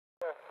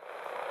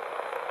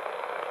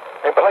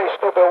and play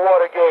stupid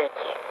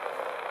Watergates,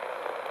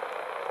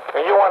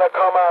 and you want to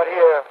come out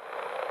here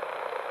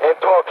and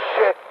talk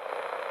shit,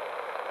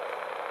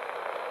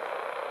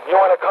 you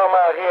want to come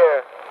out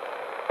here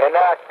and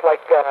act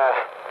like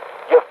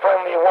you're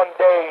friendly one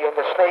day and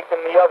the snake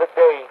in the other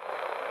day,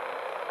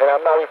 and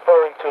I'm not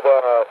referring to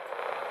the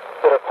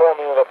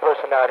forming of a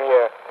person out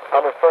here,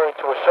 I'm referring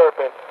to a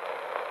serpent,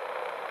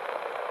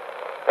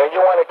 and you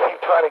want to keep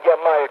trying to get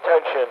my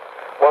attention,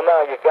 well,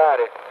 now you got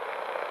it.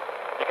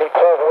 You can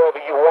call whoever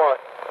you want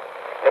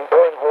and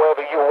bring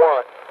whoever you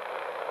want.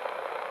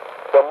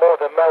 The more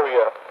the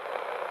merrier.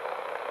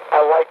 I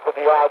like when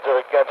the odds are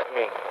against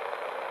me.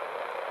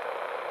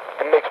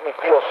 It makes me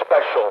feel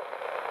special.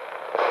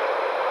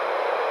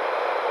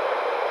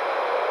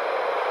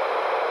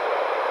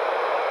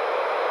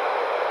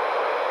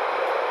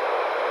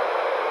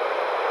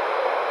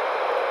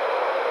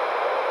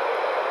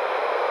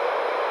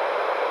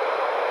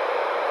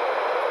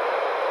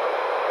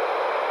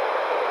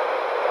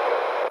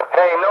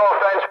 Hey, no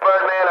offense,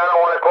 Birdman, I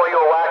don't want to call you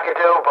a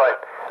wackadoo,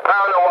 but I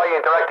don't know why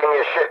you're directing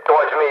your shit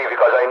towards me,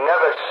 because I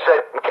never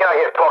said, you can't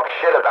hear talk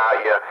shit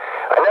about you.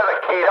 I never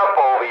keyed up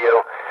over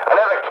you. I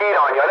never keyed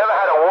on you. I never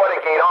had a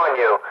Watergate on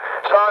you.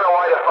 So I don't know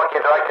why the fuck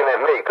you're directing at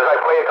me, because I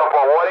play a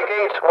couple of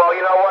Watergates? Well, you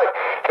know what?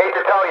 Hate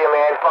to tell you,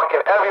 man,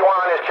 fucking everyone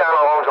on this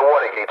channel owns a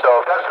Watergate, so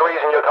if that's the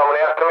reason you're coming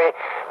after me,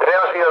 then there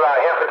must be about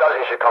half a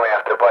dozen should come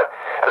after. But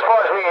as far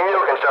as me and you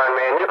are concerned,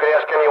 man, you can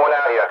ask anyone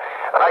out here.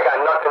 I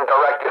got nothing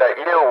directed at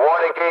you,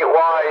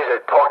 Watergate-wise, or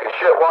talking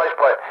shit-wise,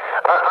 but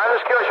I'm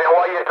just curious, man,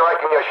 why you're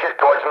directing your shit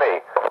towards me.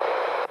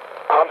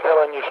 I'm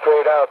telling you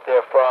straight out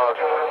there, Frog.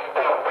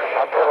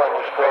 I'm telling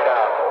you straight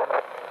out.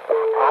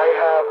 I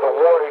have the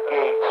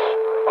Watergates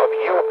of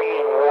you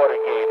being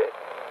Watergated.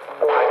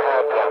 I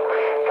have them.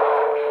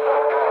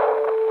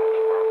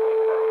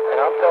 And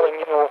I'm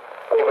telling you,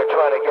 you've been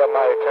trying to get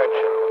my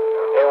attention.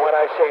 And when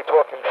I say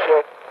talking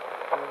shit,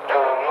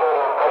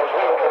 I was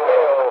reading the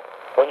mail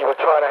when you were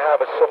trying to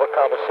have a civil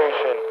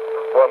conversation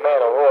with a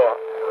man of law.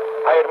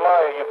 I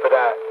admire you for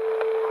that.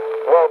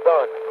 Well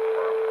done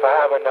for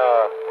having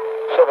a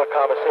civil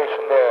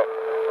conversation there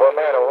with a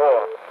man of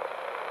law.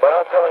 But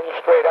I'm telling you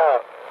straight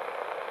out,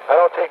 I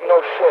don't take no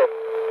shit.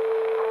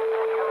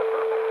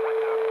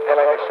 And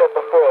like I said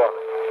before,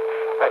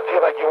 I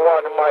feel like you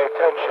wanted my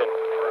attention,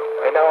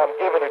 and now I'm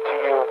giving it to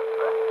you,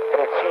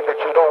 and it seems that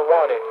you don't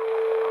want it.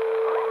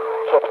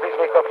 So please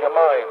make up your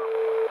mind.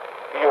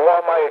 Do you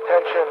want my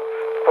attention,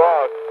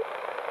 Frog,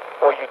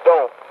 or you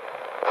don't?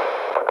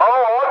 Oh,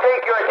 I'll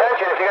take your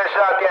attention if you're going to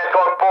sit out there and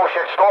talk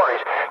bullshit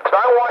stories. Because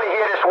I want to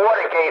hear this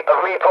Watergate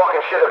of me talking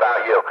shit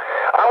about you.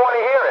 I want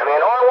to hear it, man.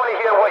 I want to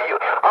hear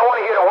I want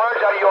to hear the words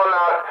out of your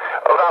mouth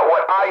about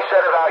what I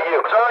said about you.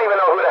 Because I don't even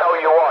know who the hell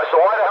you are. So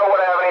why the hell would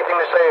I have anything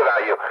to say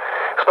about you?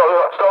 So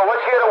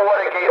let's hear the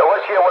Watergate, or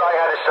let's hear what I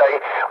had to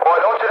say.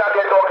 Or don't sit out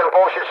there talking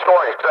bullshit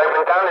stories. Because I've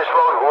been down this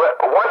road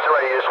once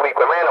already this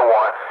week with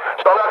Manowar.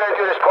 So I'm not going to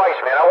do this twice,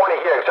 man. I want to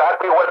hear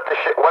exactly what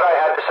I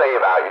had to say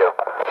about you.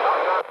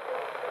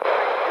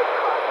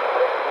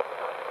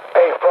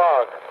 Hey,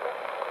 Frog,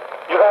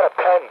 you got a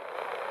pen.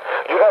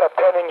 You got a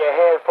pen in your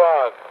hand,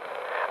 Frog.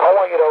 I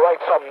want you to write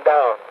something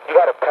down. You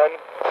got a pen?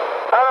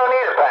 I don't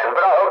need a pen,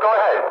 but I'll go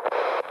ahead.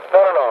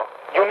 No.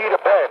 You need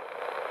a pen.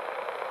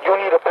 You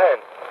need a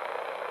pen.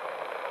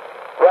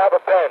 Grab a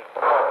pen.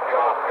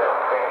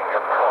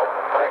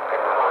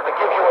 I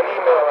give you an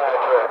email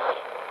address.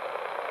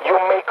 You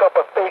make up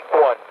a fake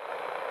one,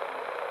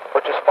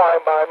 which is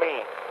fine by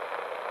me.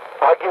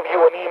 I'll give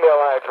you an email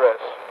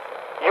address.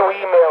 You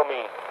email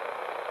me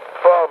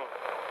from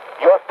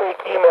your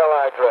fake email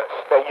address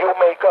that you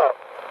make up,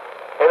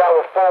 and I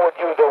will forward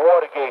you the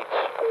Watergates.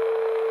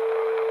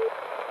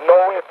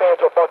 No ifs, ands,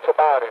 or buts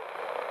about it.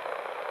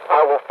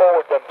 I will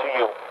forward them to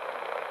you.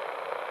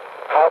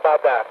 How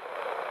about that?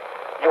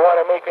 You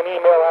want to make an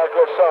email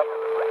address up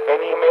and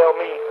email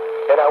me,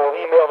 and I will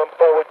email them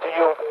forward to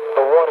you,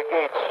 the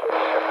Watergates.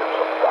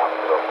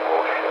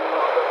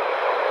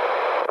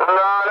 No,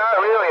 not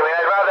really, man.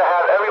 I'd rather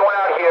have everyone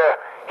out here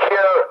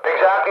hear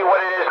exactly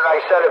what it is that I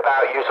said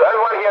about you. So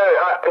everyone here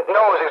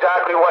knows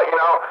exactly what,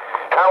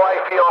 how I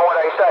feel and what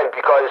I said,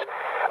 because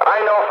I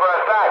know for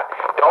a fact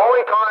the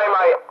only time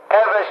I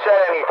ever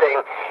said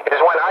anything is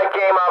when I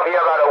came out here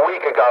about a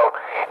week ago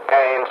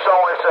and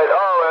someone said,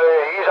 oh,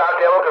 he's out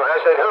there looking. I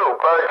said, who?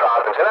 Bird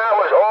droppings. And that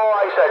was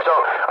all I said. So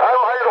I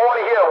don't want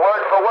to hear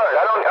word for word.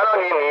 I don't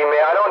need an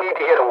email. I don't need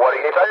to hear the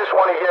Watergates. I just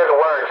want to hear the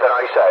words that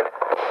I said.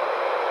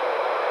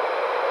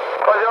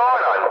 Because there are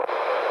none.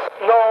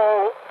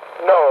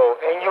 No,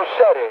 and you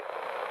said it.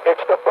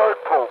 It's the bird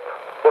poop.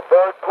 The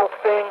bird poop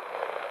thing.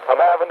 I'm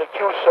having the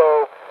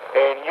QSO,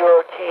 and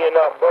you're keying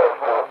up bird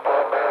poop.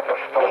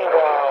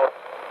 Meanwhile,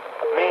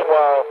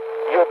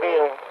 you're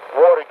being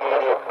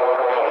Watergated, and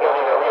you don't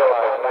even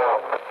realize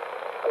now.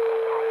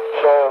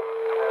 So,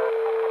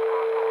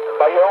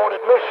 by your own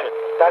admission,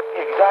 that's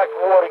the exact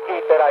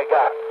Watergate that I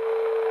got.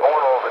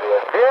 Going over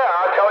there. Yeah,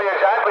 I'll tell you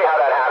exactly how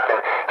that happened.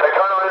 I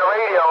turn on the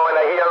radio and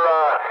I hear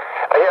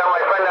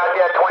my friend out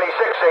there at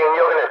 26 saying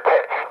you're gonna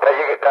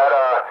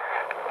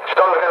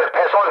someone's gonna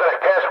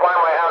pass by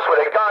my house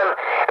with a gun,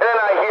 and then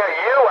I hear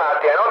you out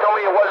there. Don't tell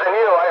me it wasn't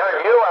you. I heard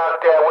you out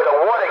there with a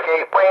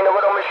Watergate playing the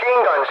little machine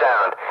gun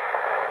sound.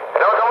 And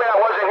don't tell me that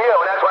wasn't you,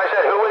 and that's why I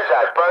said, who is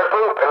that? Bird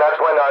Poop? And that's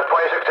when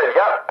 26 said,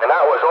 yep, and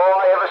that was all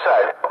I ever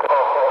said.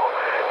 Oh,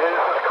 this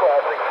is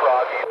classic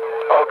Froggy.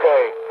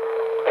 Okay.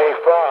 Hey,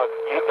 Frog,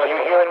 are you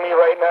hearing me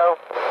right now?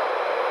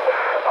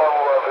 I'm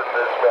loving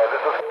this, man.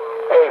 This is...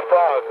 Hey,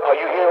 Frog, are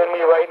you hearing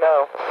me right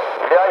now?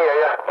 Yeah, yeah,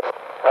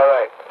 yeah. All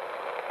right.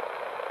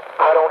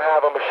 I don't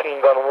have a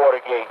machine gun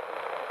Watergate.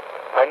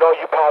 I know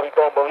you probably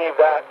don't believe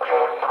that, but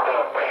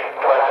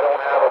I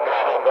don't have a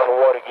machine gun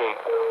Watergate.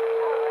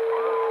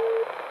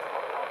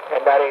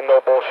 And that ain't no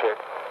bullshit.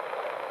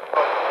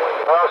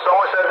 Well,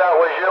 someone said that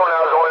was you, and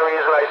that was the only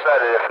reason I said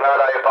it. If not,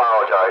 I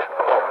apologize.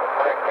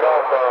 No,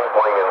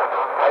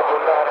 I do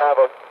not have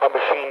a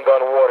machine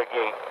gun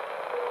Watergate.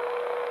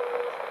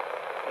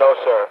 No,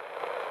 sir.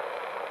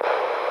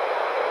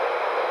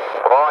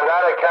 Well, on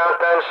that account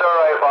then, sir,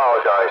 I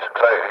apologize.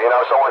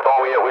 Someone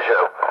told me it was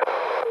you.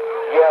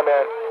 Yeah,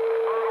 man.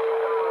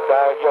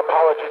 Your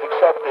apology is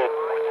accepted.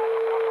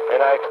 And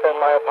I extend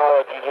my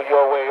apologies in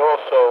your way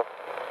also.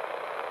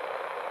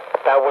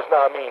 That was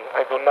not me.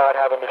 I do not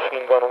have a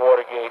machine gun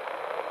Watergate.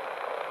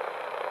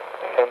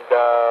 And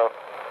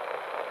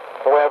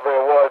whoever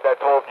it was that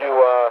told you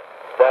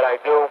that I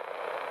do,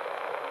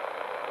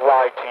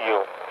 lied to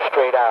you,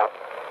 straight out.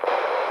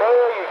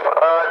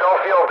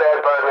 Don't feel bad,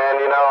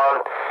 Birdman.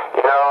 I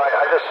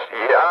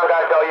don't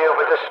gotta tell you,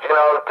 but just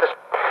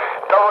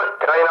double.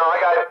 I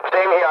got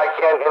same here. I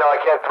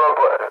can't throw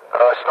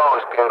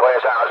stones in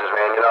glass houses,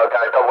 man.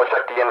 Gotta double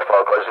check the info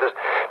because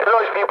there's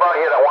always people out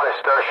here that want to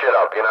stir shit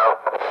up.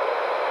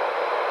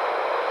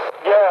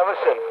 Yeah,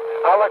 listen.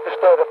 I like to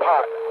stir the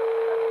pot.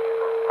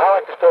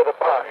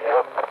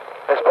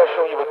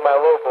 Especially with my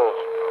locals.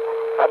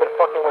 I've been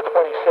fucking with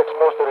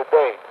 26 most of the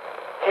day.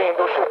 He ain't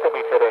do shit to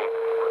me today.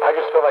 I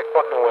just feel like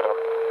fucking with him.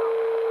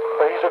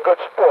 But he's a good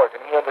sport,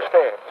 and he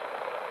understands.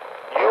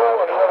 You,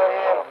 on the other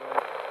hand,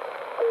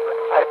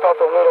 I felt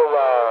a little,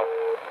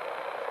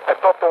 I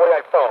felt the way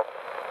I felt.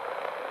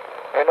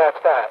 And that's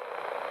that.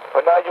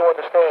 But now you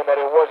understand that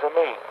it wasn't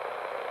me.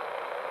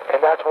 And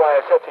that's why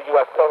I said to you,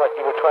 I felt like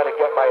you were trying to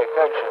get my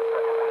attention.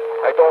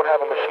 I don't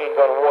have a machine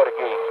gun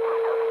Watergate.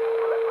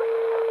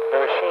 The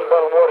machine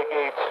gun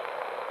Watergates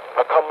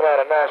are coming out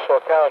of Nassau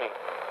County.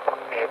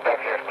 You've been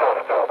here,